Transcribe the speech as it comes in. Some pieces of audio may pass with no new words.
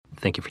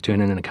Thank you for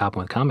tuning in to Coppin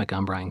with Comic.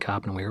 I'm Brian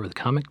Coppin, and we're here with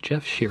comic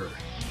Jeff Shearer.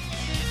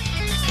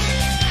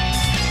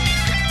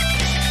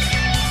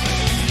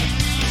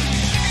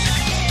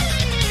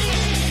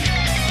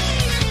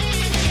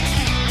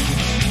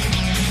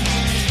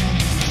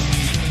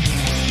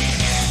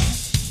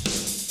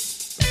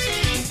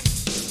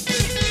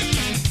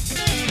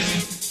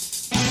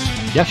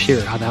 Jeff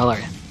Shearer, how the hell are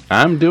you?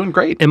 I'm doing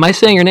great. Am I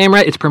saying your name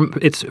right?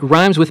 It's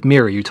rhymes with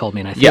mirror, you told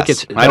me, and I think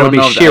I would be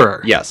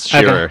Shearer. Yes,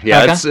 Shearer. Okay.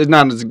 Yeah, Okay. it's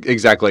not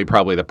exactly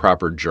probably the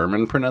proper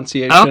German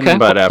pronunciation. Okay,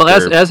 but well,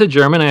 after, as a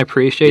German, I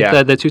appreciate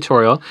the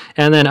tutorial.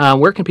 And then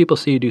where can people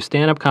see you do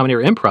stand-up comedy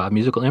or improv,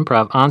 musical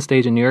improv, on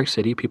stage in New York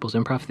City, People's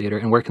Improv Theater,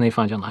 and where can they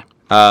find you online?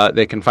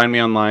 they can find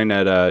me online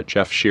at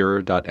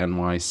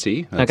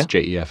jeffshearer.nyc. That's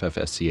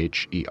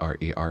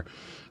JEFFSCHERER.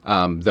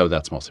 Though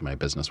that's mostly my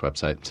business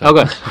website. So. Oh,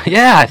 good.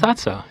 Yeah, I thought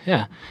so.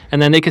 Yeah. And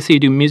then they can see you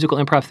do musical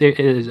improv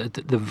theater. Is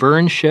it the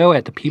Vern Show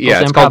at the People's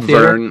Improv It's called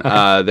Theater? Vern.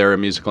 Okay. They're a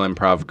musical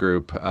improv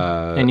group.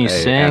 And you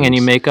sing and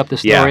you make up the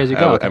story as you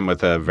go. Okay. I'm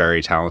with a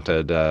very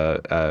talented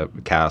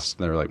cast.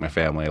 They're like my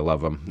family. I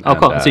love them. Oh,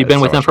 cool. So you've been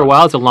with them for a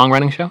while? It's a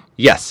long-running show?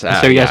 Yes. So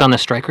are you guys on the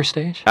Striker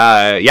stage?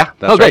 Yeah,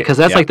 that's right. Good, because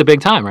that's like the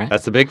big time, right?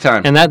 That's the big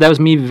time. And that was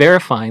me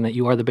verifying that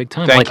you are the big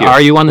time. Thank you.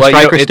 Are you on the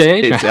Striker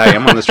stage? I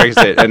am on the Striker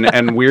stage.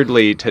 And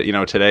weirdly,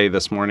 today,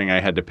 this morning, I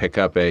had to pick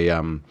up a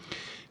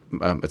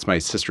it's my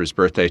sister's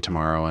birthday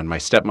tomorrow, and my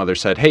stepmother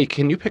said, "Hey,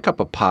 can you pick up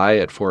a pie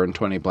at 4 and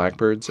 20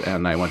 Blackbirds?"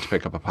 And I went to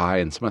pick up a pie,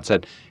 and someone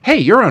said, "Hey,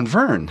 you're on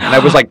Vern." And I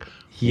was like,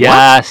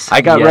 yes, what?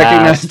 I got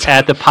recognized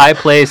at the pie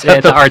place,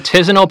 at the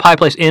artisanal pie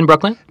place in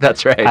Brooklyn.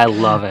 That's right. I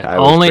love it. I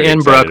was Only pretty in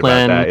excited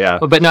Brooklyn, about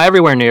that, yeah. But no,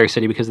 everywhere in New York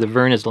City, because the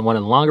Vern is one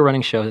of the longer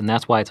running shows, and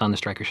that's why it's on the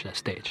Striker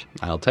stage.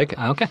 I'll take it.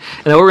 Okay.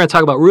 And then what we're going to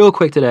talk about real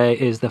quick today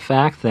is the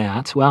fact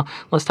that, well,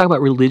 let's talk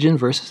about religion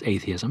versus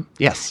atheism.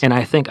 Yes. And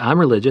I think I'm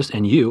religious,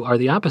 and you are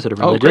the opposite of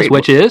religious, great.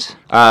 which is?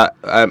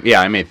 I'm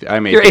atheist.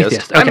 You're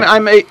atheist. Okay.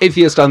 I'm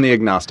atheist on the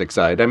agnostic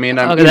side. I mean,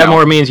 that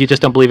more means you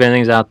just don't believe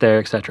anything's out there,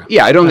 etc.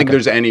 Yeah, I don't think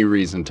there's any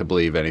reason to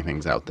believe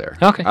anything's out there.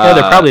 Okay. Yeah,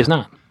 there probably is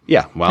not.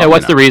 Yeah. Well, yeah,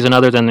 what's the reason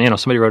other than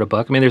somebody wrote a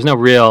book? I mean, there's no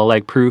real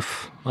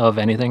proof of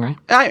anything, right?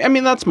 I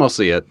mean, that's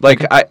mostly it.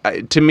 Like,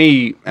 to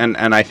me, and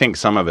I think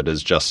some of it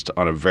is just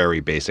on a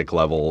very basic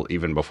level.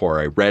 Even before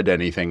I read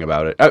anything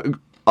about it,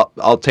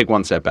 I'll take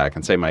one step back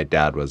and say my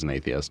dad was an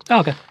atheist. Oh,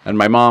 okay. And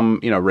my mom,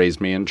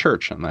 raised me in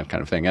church and that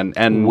kind of thing.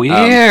 And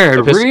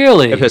weird,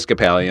 really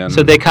Episcopalian.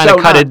 So they kind of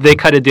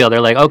cut a deal. They're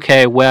like,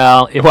 okay,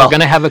 well, if we're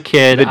gonna have a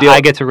kid,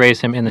 I get to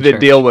raise him in the church. The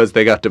deal was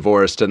they got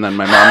divorced, and then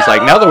my mom's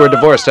like, now that we're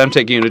divorced, I'm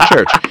taking you to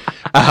church.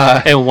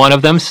 And one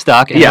of them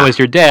stuck, and it was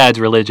your dad's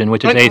religion,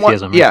 which is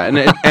atheism. Right?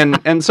 Yeah,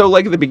 and so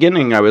like at the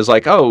beginning, I was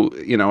like, I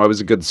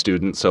was a good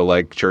student, so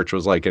like church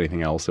was like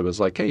anything else. It was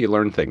like, hey, you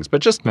learn things,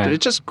 but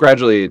it just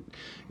gradually,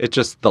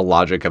 the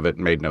logic of it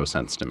made no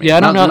sense to me. Yeah,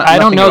 I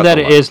don't know that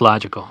it is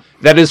logical.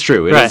 That is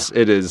true.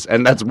 It is,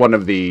 and that's one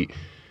of the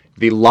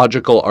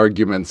logical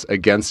arguments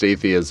against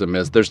atheism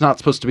is there's not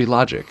supposed to be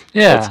logic.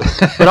 Yeah,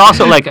 but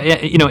also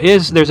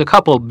there's a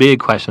couple big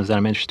questions that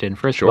I'm interested in.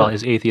 First of all,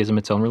 is atheism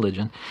its own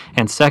religion?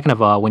 And second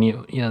of all, when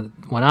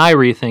I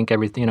rethink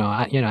everything,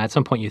 at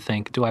some point you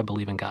think, do I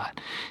believe in God?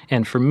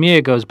 And for me,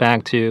 it goes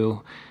back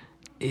to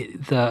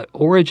the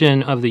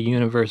origin of the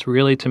universe.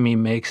 Really, to me,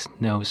 makes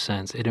no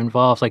sense. It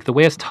involves, like the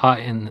way it's taught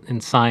in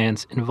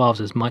science,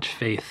 involves as much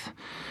faith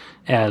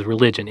as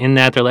religion, in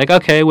that they're like,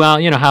 okay, well,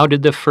 how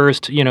did the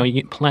first,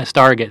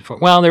 star get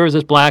formed? Well, there was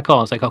this black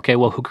hole. It's like, okay,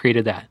 well, who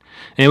created that?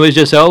 And it was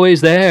just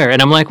always there.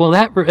 And I'm like, well,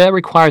 that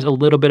requires a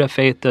little bit of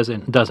faith,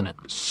 doesn't it?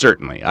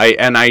 Certainly.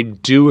 I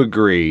do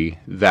agree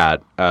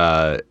that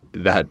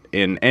that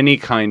in any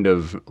kind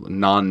of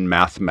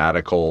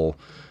non-mathematical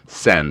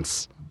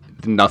sense,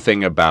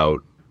 nothing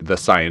about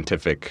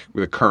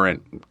the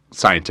current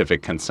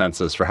scientific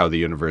consensus for how the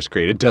universe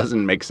created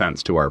doesn't make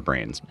sense to our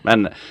brains,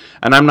 and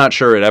I'm not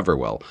sure it ever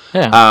will.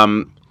 Yeah.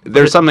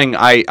 There's something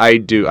I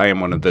am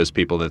one of those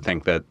people that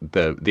think that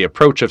the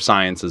approach of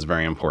science is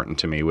very important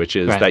to me, which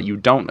is that you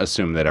don't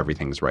assume that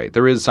everything's right.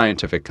 There is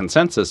scientific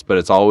consensus, but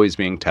it's always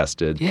being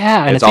tested.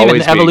 Yeah, and it's even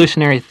the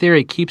evolutionary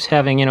theory keeps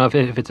having, if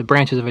it's the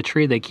branches of a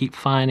tree, they keep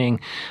finding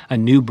a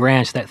new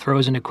branch that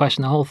throws into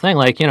question the whole thing.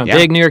 Like,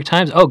 big New York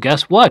Times,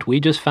 guess what? We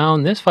just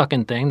found this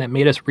fucking thing that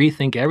made us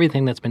rethink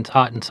everything that's been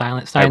taught in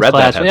science class. I read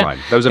that headline.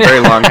 That was a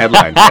very long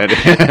headline.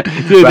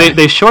 Dude,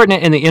 they shorten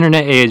it in the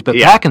internet age, but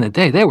back in the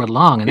day, they were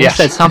long, and they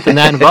said something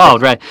that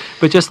involved, right?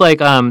 But just like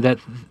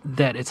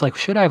that it's like,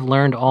 should I have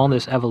learned all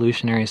this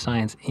evolutionary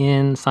science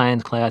in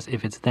science class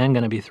if it's then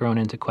going to be thrown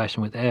into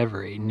question with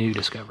every new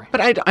discovery? But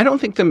I don't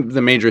think the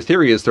major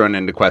theory is thrown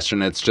into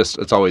question.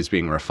 It's always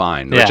being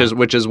refined,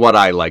 which is what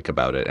I like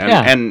about it.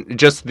 And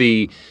just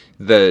the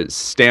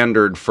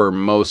standard for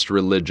most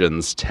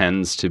religions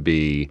tends to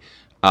be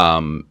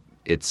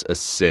it's a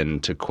sin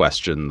to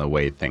question the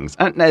way things.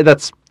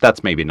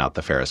 That's maybe not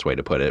the fairest way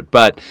to put it,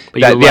 but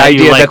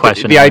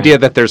the idea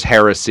that there's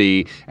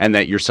heresy and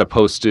that you're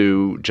supposed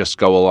to just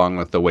go along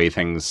with the way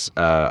things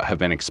have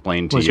been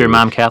explained to you. Was your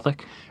mom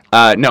Catholic?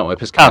 No,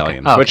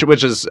 Episcopalians, okay.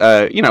 Which is,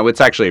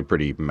 it's actually a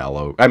pretty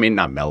mellow,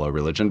 not mellow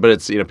religion, but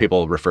it's,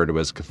 people refer to it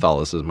as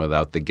Catholicism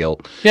without the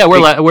guilt. Yeah,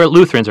 we're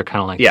Lutherans are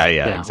kind of like that.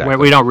 Yeah, exactly.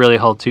 We don't really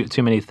hold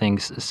too many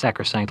things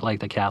sacrosanct like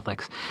the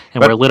Catholics,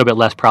 and we're a little bit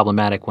less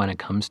problematic when it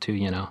comes to,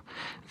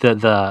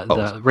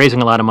 the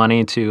raising a lot of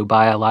money to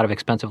buy a lot of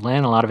expensive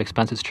land, a lot of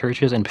expensive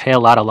churches, and pay a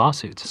lot of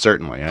lawsuits.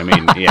 Certainly.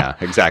 Yeah,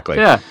 exactly.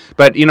 Yeah.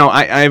 But,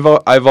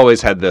 I've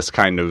always had this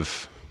kind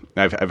of...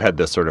 I've had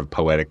this sort of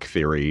poetic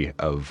theory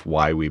of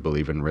why we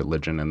believe in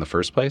religion in the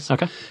first place.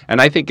 Okay.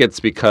 And I think it's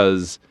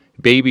because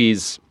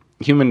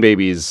human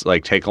babies,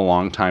 take a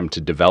long time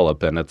to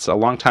develop, and it's a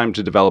long time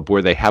to develop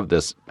where they have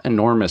this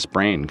enormous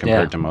brain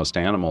compared to most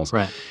animals.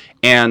 Right.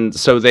 And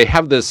so they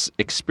have this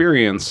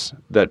experience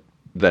that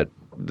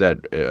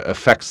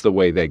affects the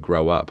way they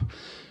grow up.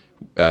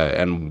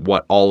 And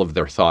what all of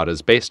their thought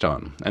is based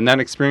on. And that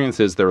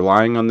experience is they're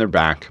lying on their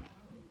back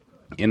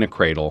in a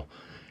cradle,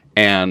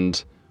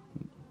 and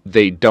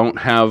they don't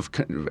have,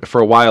 for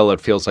a while it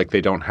feels like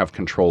they don't have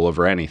control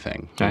over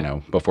anything,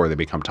 before they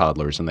become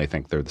toddlers and they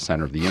think they're the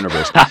center of the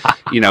universe.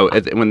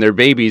 When they're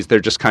babies, they're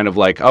just kind of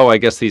like, oh, I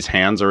guess these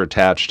hands are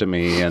attached to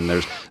me, and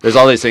there's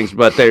all these things,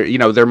 but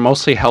they're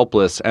mostly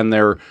helpless, and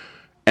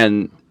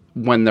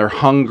when they're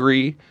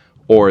hungry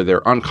or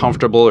they're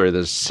uncomfortable or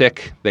they're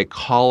sick, they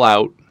call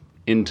out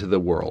into the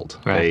world.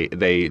 Right.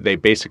 They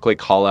basically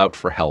call out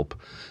for help.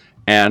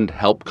 And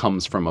help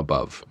comes from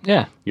above.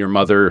 Yeah. Your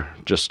mother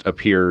just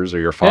appears, or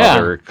your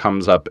father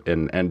comes up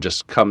and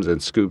just comes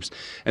and scoops.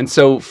 And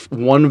so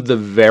one of the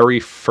very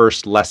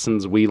first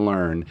lessons we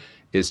learn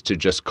is to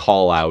just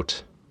call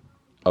out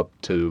up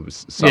to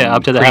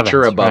some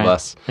creature above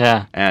us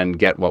and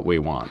get what we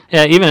want.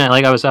 Yeah, even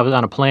I was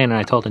on a plane and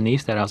I told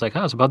Denise that. I was like,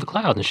 oh, it's above the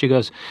clouds. And she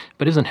goes,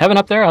 but isn't heaven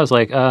up there? I was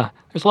like,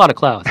 there's a lot of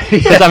clouds.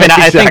 Because,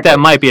 I think that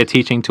might be a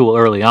teaching tool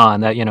early on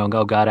that,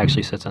 God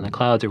actually sits on the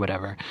clouds or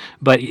whatever.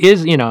 But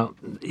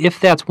if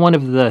that's one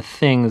of the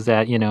things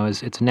that,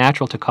 it's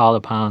natural to call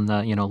upon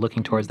the,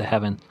 looking towards the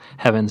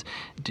heavens,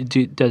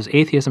 does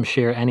atheism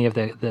share any of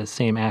the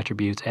same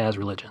attributes as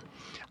religion?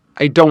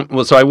 I don't.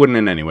 Well, so I wouldn't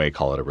in any way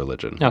call it a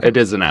religion. Okay. It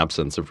is an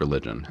absence of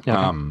religion. Okay.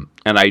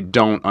 And I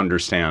don't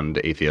understand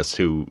atheists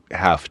who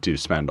have to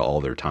spend all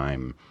their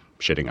time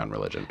shitting on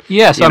religion.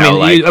 Yes,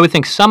 I would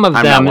think some of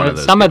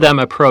them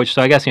approach.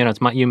 So I guess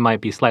you might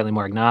be slightly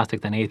more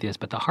agnostic than atheist,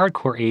 but the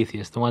hardcore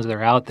atheists, the ones that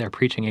are out there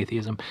preaching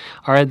atheism,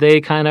 are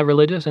they kind of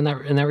religious in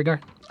that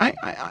regard?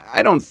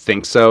 I don't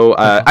think so.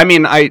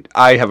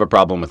 I have a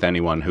problem with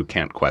anyone who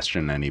can't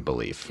question any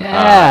belief.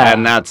 Yeah.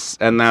 And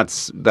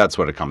that's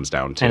what it comes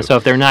down to. And so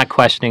if they're not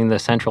questioning the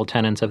central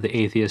tenets of the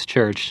atheist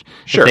church,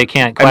 sure. If they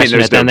can't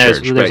question it, then there's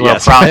a little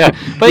problem.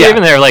 Yeah. But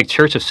even they're like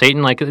Church of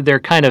Satan, they're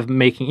kind of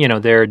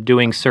making, they're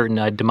doing certain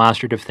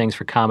demonstrative things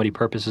for comedy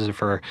purposes or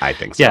for I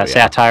think so,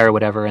 satire or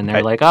whatever, and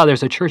they're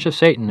there's a Church of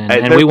Satan,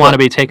 and we want to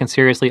be taken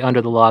seriously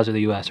under the laws of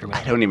the U.S. or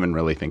whatever. I don't even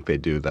really think they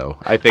do, though.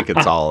 I think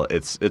it's all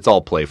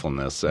all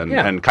playfulness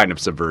and kind of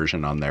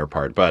subversion on their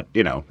part, but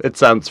it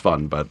sounds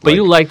fun. But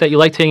you like that. You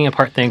like taking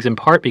apart things in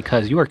part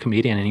because you are a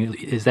comedian, and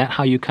is that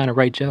how you kind of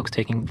write jokes,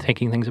 taking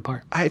things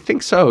apart? I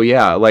think so.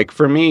 Yeah.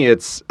 For me,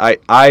 it's and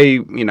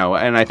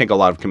I think a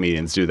lot of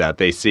comedians do that.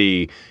 They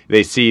see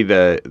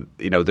the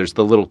there's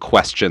the little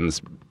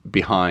questions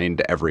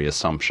behind every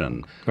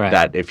assumption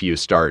that if you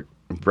start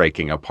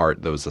breaking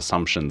apart those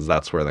assumptions,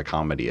 that's where the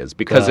comedy is,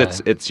 because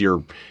it's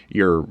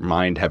your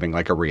mind having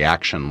a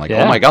reaction,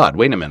 oh my God,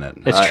 wait a minute,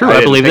 it's true,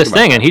 I believe this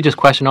thing, and he just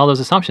questioned all those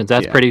assumptions.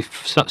 That's pretty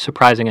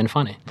surprising and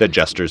funny. The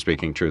jester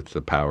speaking truth to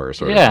power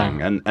sort of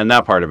thing, and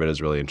that part of it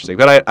is really interesting.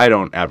 But I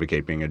don't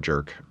advocate being a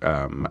jerk.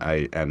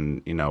 I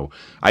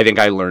think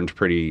I learned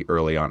pretty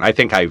early on. I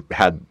think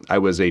I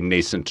was a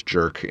nascent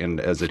jerk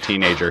as a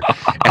teenager,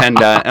 and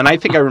I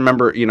think I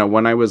remember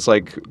when I was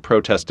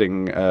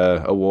protesting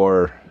a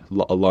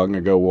long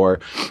ago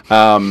war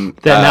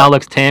that now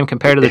looks tame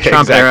compared to the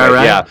Trump era,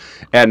 right? Yeah,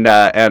 and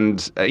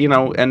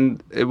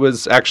it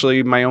was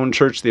actually my own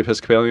church, the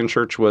Episcopalian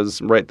Church,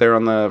 was right there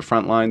on the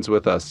front lines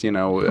with us,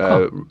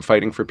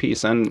 fighting for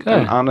peace, and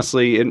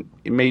honestly,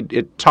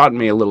 it taught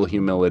me a little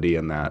humility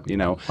in that,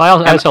 Well,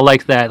 I also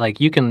like that,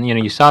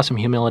 you saw some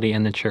humility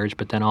in the church,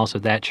 but then also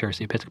that church,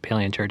 the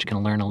Episcopalian Church,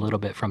 can learn a little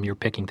bit from your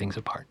picking things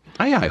apart.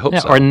 Oh yeah, I hope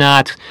so. Or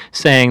not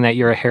saying that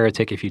you're a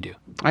heretic if you do.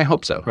 I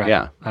hope so. Right.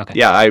 Yeah. Okay.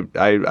 Yeah.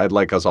 I'd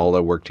like us all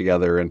to work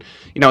together, and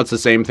it's the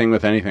same thing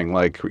with anything.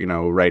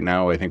 Right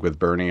now, I think with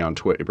Bernie on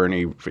Twitter,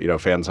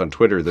 fans on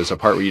Twitter, there's a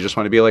part where you just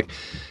want to be like,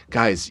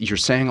 guys, you're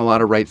saying a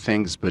lot of right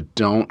things, but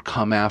don't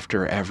come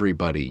after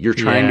everybody. You're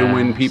trying to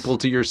win people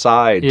to your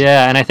side.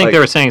 Yeah, and I think they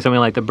were saying something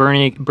like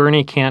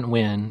Bernie can't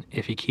win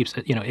if he keeps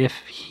if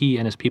he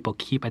and his people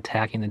keep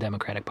attacking the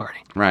Democratic Party.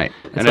 Right,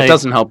 and it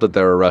doesn't help that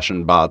there are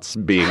Russian bots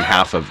being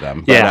half of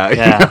them.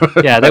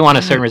 But, they want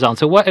a certain result.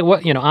 So what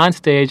on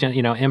stage and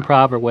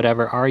improv or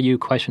whatever, are you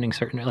questioning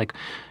certain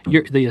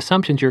the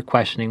assumptions you're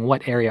questioning?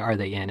 What area are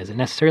they in? Is it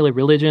necessarily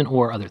religion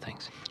or other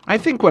things? I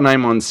think when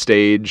I'm on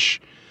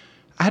stage,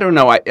 I don't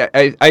know.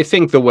 I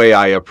think the way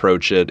I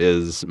approach it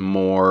is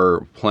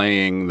more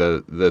playing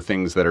the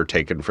things that are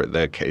taken for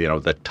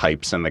the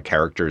types and the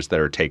characters that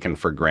are taken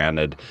for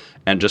granted,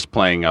 and just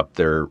playing up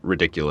their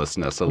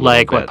ridiculousness a little bit.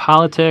 Like what,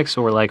 politics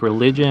or like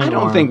religion? I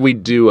don't think we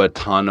do a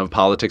ton of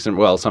politics, and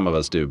well, some of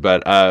us do, but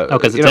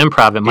because it's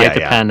improv, it might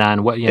depend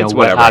on what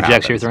what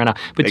objects you're throwing out.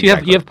 But you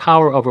have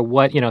power over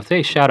what if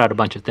they shout out a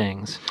bunch of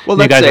things. Well,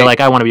 you guys are like,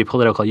 I want to be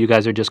political. You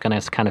guys are just going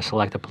to kind of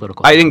select a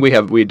political. I think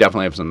we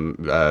definitely have some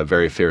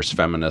very fierce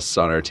feminists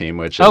on our team,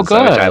 which is which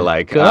I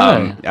like.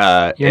 Good.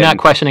 You're not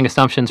questioning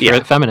assumptions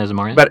for feminism,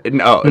 are you? But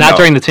not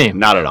during the team.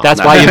 Not at all.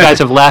 That's why you guys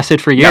have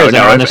lasted for years and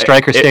are on the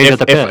striker stage at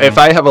the pit. If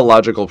I have a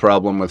logical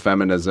problem with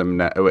feminism,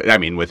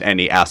 with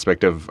any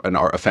aspect of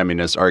a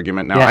feminist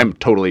argument now, I'm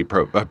totally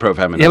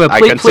pro-feminist. Yeah,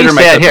 but please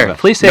say it here.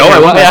 Please say it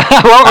here.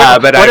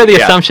 What are the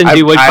assumptions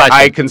you would question?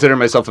 I consider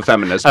myself a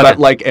feminist, but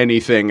like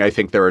anything, I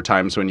think there are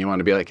times when you want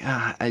to be like,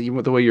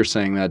 the way you're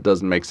saying that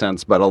doesn't make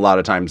sense. But a lot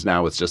of times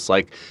now it's just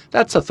like,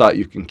 that's a thought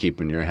you can keep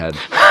in your head.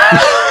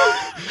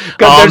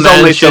 Because there's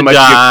only so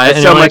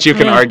much you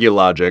can argue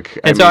logic.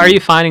 And so are you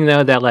finding,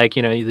 though, that like,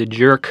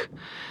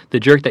 the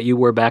jerk that you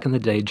were back in the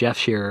day, Jeff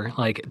Shearer,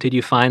 like, did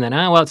you find that,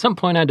 at some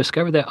point I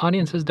discovered that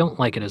audiences don't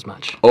like it as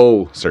much?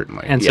 Oh,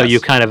 certainly. And so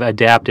you kind of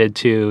adapted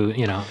to,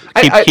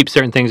 keep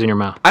certain things in your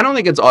mouth. I don't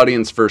think it's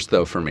audience first,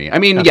 though, for me. I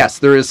mean, yes,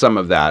 there is some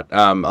of that.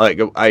 Like,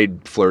 I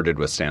flirted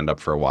with stand-up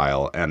for a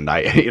while, and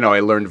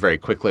I learned very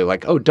quickly,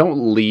 like,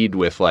 don't lead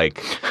with,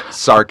 like,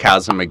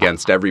 sarcasm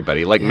against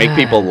everybody. Like, make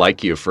people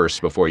like you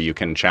first before you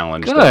can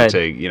challenge them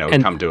to,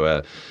 come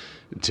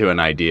to an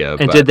idea.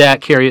 And did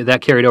that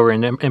carried over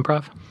in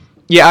improv?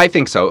 Yeah, I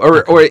think so.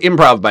 Or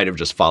improv might have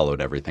just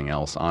followed everything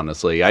else,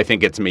 honestly. I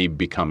think it's me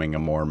becoming a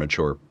more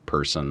mature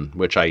person,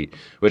 which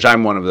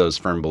I'm one of those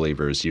firm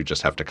believers. You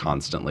just have to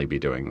constantly be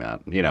doing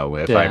that.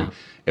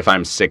 If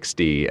I'm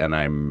 60 and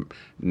I'm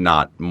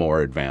not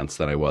more advanced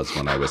than I was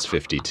when I was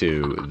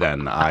 52,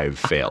 then I've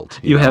failed.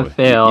 You have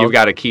failed. You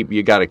got to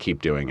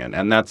keep doing it.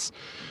 And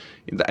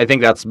I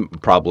think that's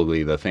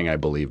probably the thing I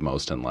believe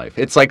most in life.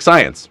 It's like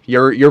science.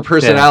 Your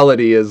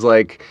personality is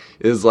like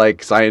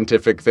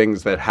scientific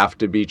things that have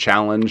to be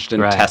challenged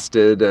and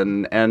tested,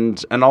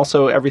 and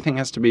also everything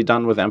has to be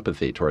done with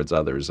empathy towards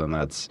others,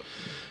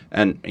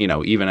 and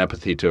even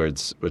empathy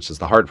towards, which is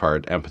the hard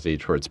part, empathy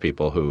towards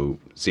people who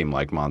seem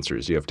like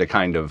monsters. You have to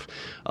kind of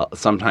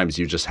sometimes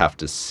you just have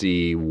to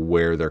see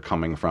where they're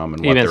coming from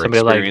and what their experience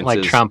is. Even somebody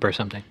like Trump or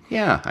something.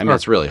 Yeah, I mean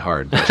it's really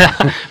hard.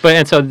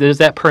 And so does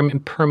that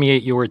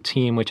permeate your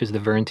team, which is the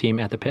Vern team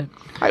at the pit?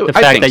 The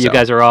fact that you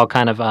guys are all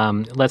kind of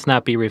let's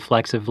not be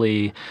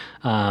reflexively,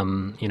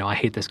 I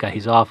hate this guy,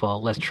 he's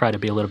awful. Let's try to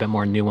be a little bit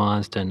more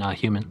nuanced and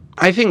human.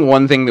 I think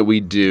one thing that we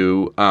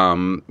do,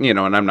 and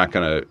I'm not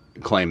going to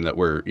claim that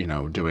we're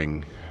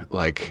doing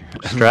like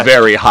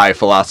very high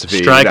philosophy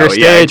striker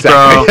stage,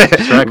 bro.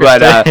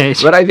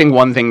 But I think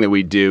one thing that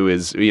we do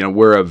is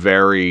we're a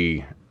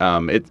very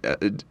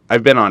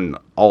I've been on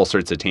all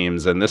sorts of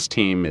teams, and this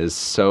team is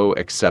so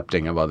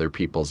accepting of other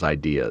people's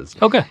ideas.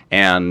 Okay.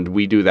 And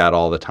we do that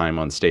all the time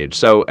on stage.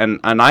 So, and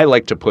I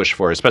like to push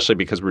for, especially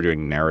because we're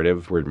doing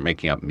narrative, we're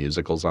making up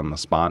musicals on the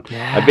spot.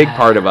 Yeah. A big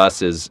part of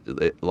us is,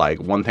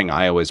 like, one thing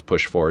I always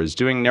push for is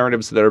doing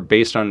narratives that are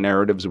based on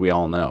narratives we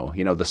all know,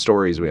 the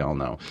stories we all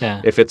know.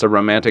 Yeah. If it's a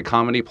romantic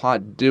comedy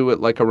plot, do it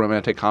like a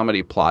romantic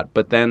comedy plot.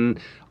 But then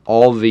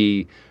all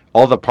the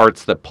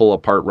parts that pull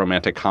apart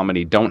romantic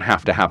comedy don't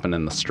have to happen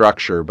in the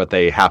structure, but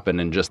they happen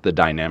in just the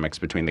dynamics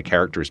between the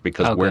characters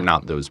because we're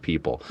not those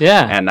people.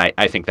 Yeah. And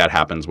I think that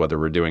happens whether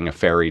we're doing a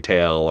fairy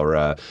tale or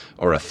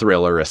a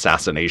thriller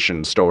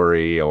assassination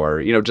story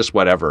or, just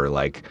whatever.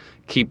 Like,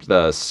 keep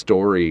the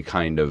story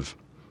kind of,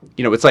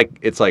 it's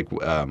like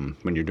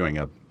when you're doing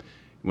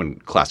when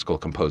classical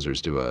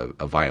composers do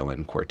a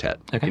violin quartet.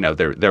 Okay.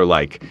 They're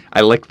like,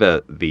 I like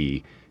the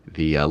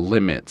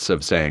limits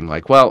of saying,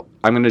 like, well,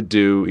 I'm going to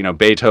do,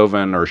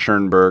 Beethoven or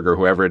Schoenberg or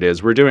whoever it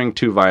is. We're doing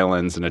 2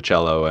 violins and a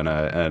cello and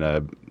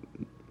a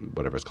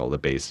whatever it's called, a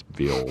bass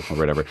viol or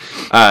whatever.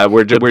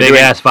 We're doing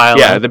big-ass violin.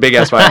 Yeah, the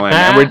big-ass violin.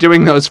 And we're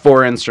doing those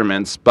 4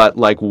 instruments, but,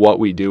 like, what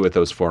we do with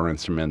those 4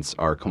 instruments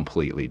are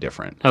completely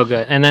different. Oh,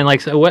 good. And then,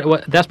 like, so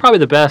what that's probably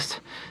the best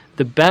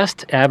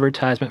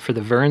advertisement for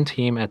the Vern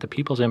team at the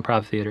People's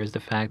Improv Theater is the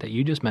fact that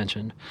you just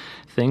mentioned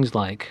things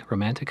like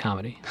romantic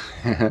comedy,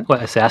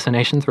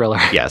 assassination thriller.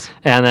 Yes.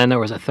 And then there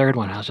was a third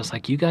one. I was just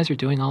like, you guys are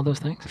doing all those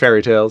things?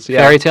 Fairy tales,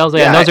 yeah. Fairy tales,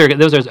 yeah.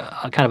 And those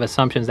are kind of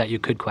assumptions that you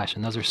could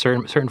question. Those are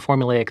certain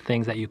formulaic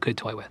things that you could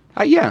toy with.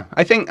 Yeah,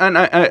 I think, and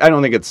I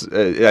don't think it's.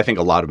 I think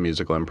a lot of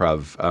musical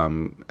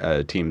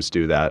improv teams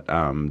do that.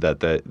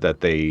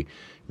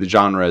 The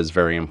genre is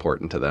very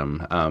important to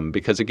them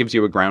because it gives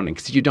you a grounding.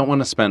 Because you don't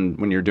want to spend,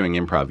 when you're doing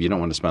improv, you don't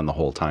want to spend the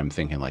whole time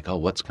thinking like, oh,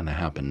 what's going to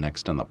happen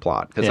next in the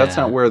plot? Because that's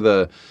not where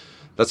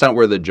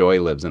the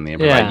joy lives in the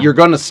improv. Yeah. You're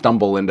going to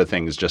stumble into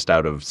things just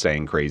out of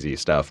saying crazy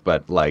stuff,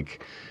 but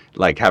like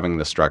having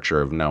the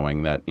structure of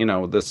knowing that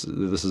this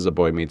is a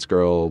boy meets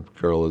girl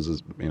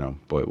is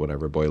boy,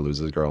 whatever, boy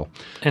loses girl,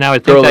 and I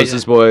would think girl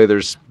loses boy.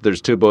 There's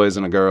 2 boys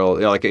and a girl,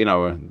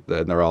 and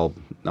they're all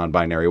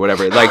non-binary,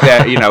 whatever, like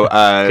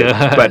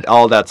that, but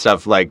all that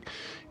stuff, like,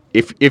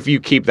 if you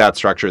keep that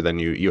structure, then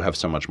you have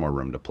so much more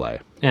room to play.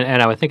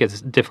 And I would think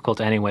it's difficult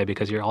anyway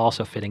because you're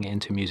also fitting it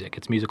into music.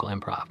 It's musical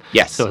improv.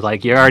 Yes. So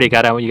like you already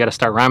got to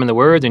start rhyming the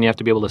words and you have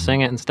to be able to sing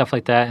it and stuff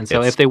like that. And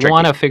so if they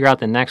want to figure out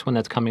the next one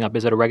that's coming up,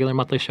 is it a regular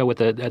monthly show with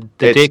the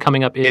date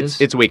coming up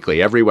is? It's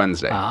weekly, every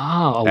Wednesday.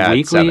 Oh, a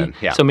weekly? 7,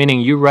 yeah. So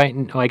meaning you write,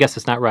 I guess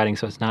it's not writing,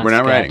 so it's not We're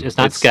sketch. Not writing. It's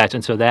not sketch.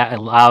 And so that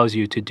allows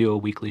you to do a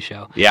weekly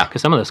show. Yeah.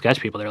 Because some of the sketch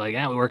people, they're like,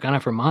 we work on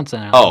it for months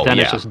and then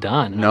it's just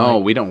done. And no,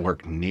 we don't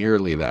work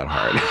nearly that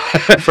hard.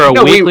 For a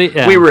weekly?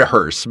 We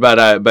rehearse,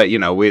 but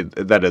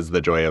that is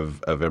the joy of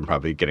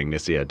improv, getting to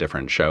see a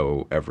different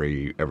show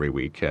every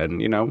week,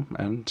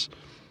 and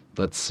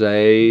let's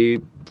say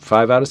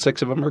 5 out of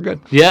 6 of them are good.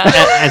 Yeah,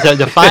 and so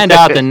to find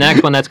out the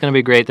next one that's going to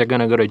be great, they're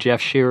going to go to Jeff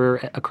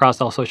Shearer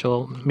across all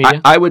social media.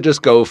 I would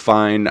just go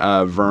find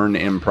Vern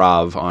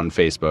Improv on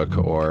Facebook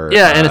or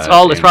and it's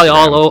probably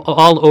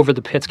all over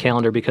the Pits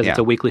calendar because it's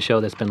a weekly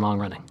show that's been long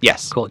running.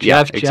 Yes, cool.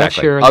 Exactly. Jeff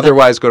Shearer.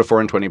 Otherwise, go to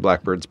 420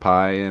 Blackbird's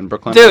Pie in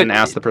Brooklyn and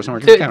ask the person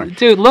working the counter.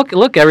 Dude,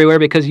 look everywhere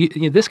because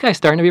this guy's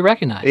starting to be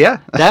recognized.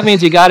 Yeah, that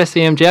means you got to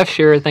see him. Jeff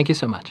Shearer, thank you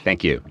so much.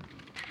 Thank you.